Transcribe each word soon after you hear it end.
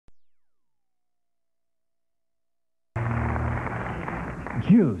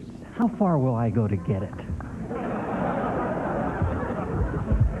juice. How far will I go to get it?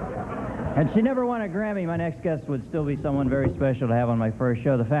 And she never won a Grammy. My next guest would still be someone very special to have on my first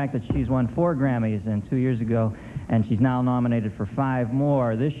show. The fact that she's won 4 Grammys and 2 years ago, and she's now nominated for 5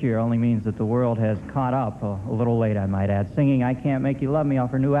 more this year only means that the world has caught up, a little late I might add. Singing I Can't Make You Love Me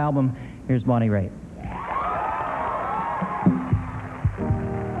off her new album, here's Bonnie Raitt.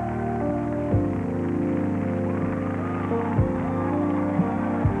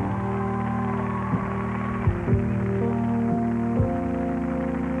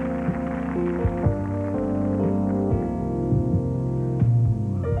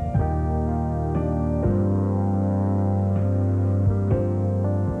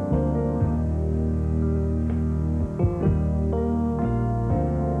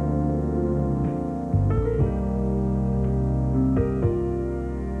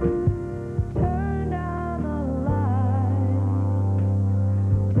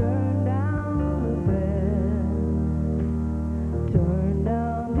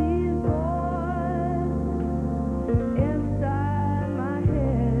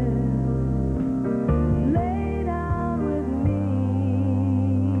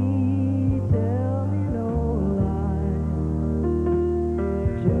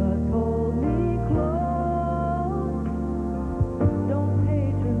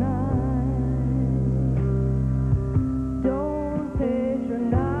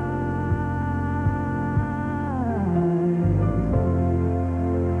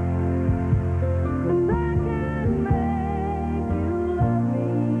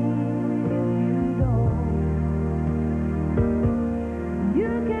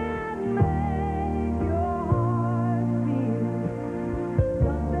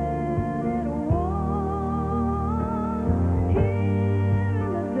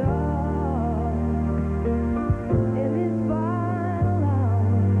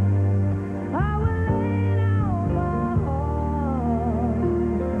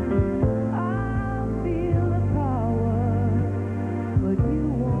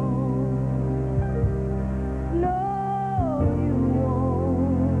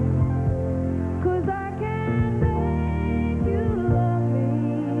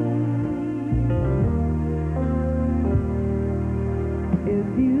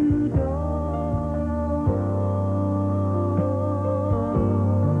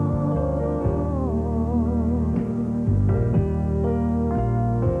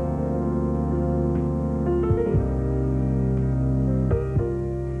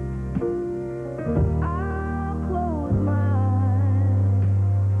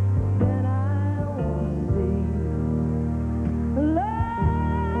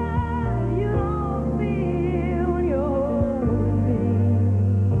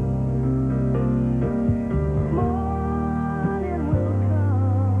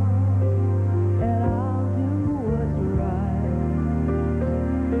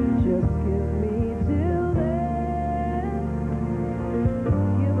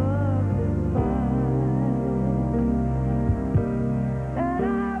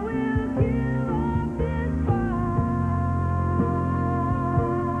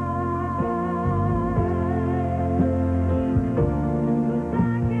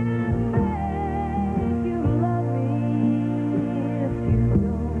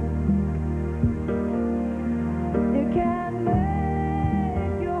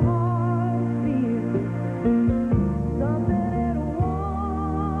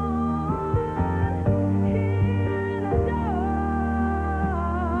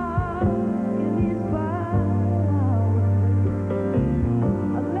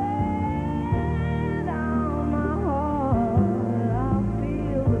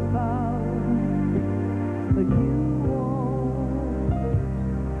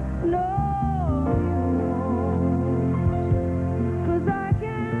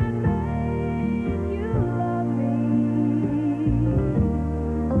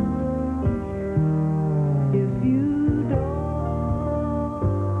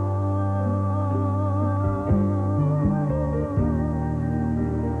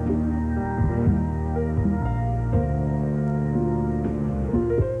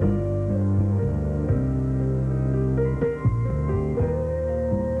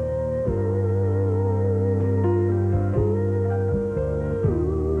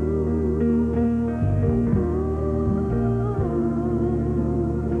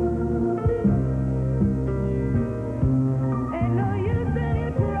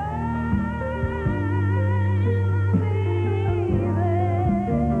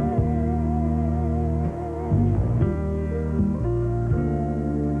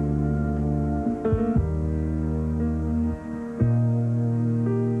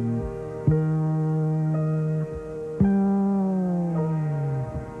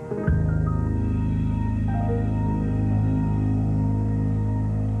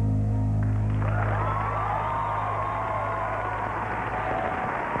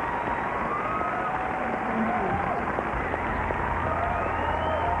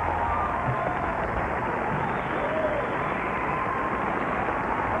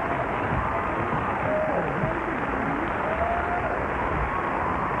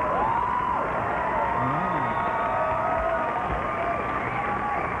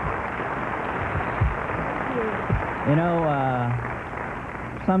 You know,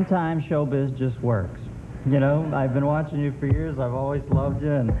 sometimes showbiz just works. You know, I've been watching you for years. I've always loved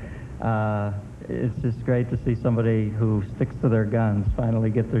you, and it's just great to see somebody who sticks to their guns finally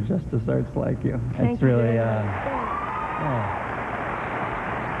get their just desserts like you. Thank It's you really, very much. yeah.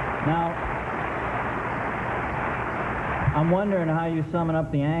 Now, I'm wondering how you summon up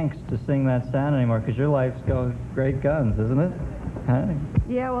the angst to sing that sound anymore, because your life's going great guns, isn't it? Huh?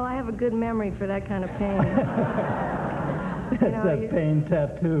 Yeah, well, I have a good memory for that kind of pain. It's that pain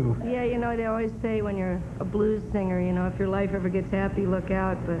tattoo. Yeah, you know, they always say when you're a blues singer, you know, if your life ever gets happy, look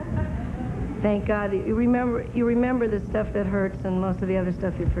out. But thank God you remember the stuff that hurts, and most of the other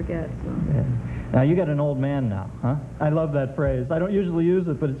stuff you forget. So. Yeah. Now, you got an old man now, huh? I love that phrase. I don't usually use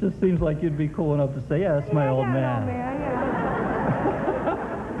it, but it just seems like you'd be cool enough to say, yeah, that's my old man.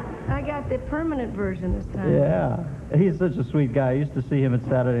 I got the permanent version this time. Yeah. He's such a sweet guy. I used to see him at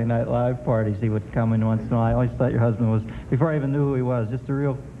Saturday Night Live parties. He would come in once in a while. I always thought your husband was, before I even knew who he was, just a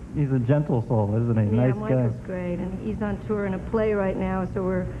real, he's a gentle soul, isn't he? Yeah, Nice guy. Michael's great, and he's on tour in a play right now,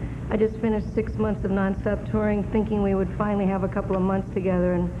 so I just finished 6 months of nonstop touring, thinking we would finally have a couple of months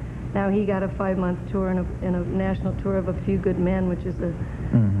together, and now he got a 5-month tour in a national tour of A Few Good Men, which is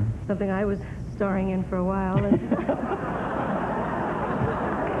something I was starring in for a while. And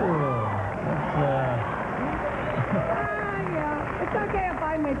yeah, it's okay if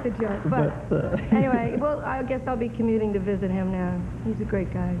I make the joke, but anyway, well, I guess I'll be commuting to visit him now. He's a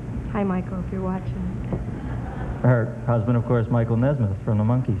great guy. Hi, Michael, if you're watching. Her husband, of course, Michael Nesmith from the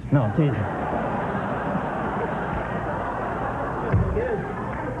Monkees. No, I'm teasing.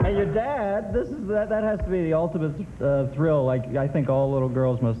 And your dad, that has to be the ultimate thrill. Like, I think all little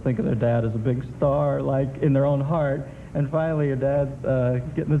girls must think of their dad as a big star, like, in their own heart. And finally, your dad's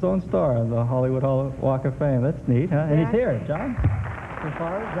getting his own star on the Hollywood Walk of Fame. That's neat, huh? And he's here. John? Your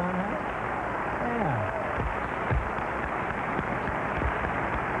father, John Howard?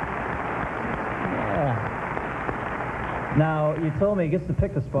 Yeah. Now, you told me he gets to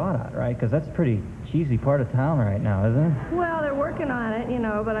pick the spot out, right? Because that's a pretty cheesy part of town right now, isn't it? Well, they're working on it, you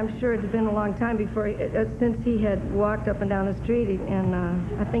know, but I'm sure it's been a long time before, since he had walked up and down the street. And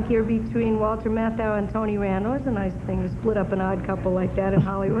I think here between Walter Matthau and Tony Randall is a nice thing to split up an odd couple like that in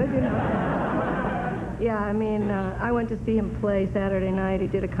Hollywood, you know. Yeah, I mean, I went to see him play Saturday night. He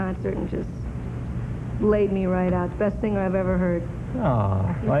did a concert and just laid me right out. Best singer I've ever heard. Oh,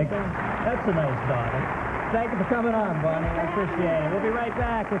 like, that's a nice daughter. Thank you for coming on, Bonnie. I appreciate it. We'll be right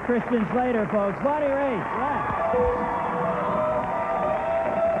back with Christian Slater, folks. Bonnie Raitt. Yeah.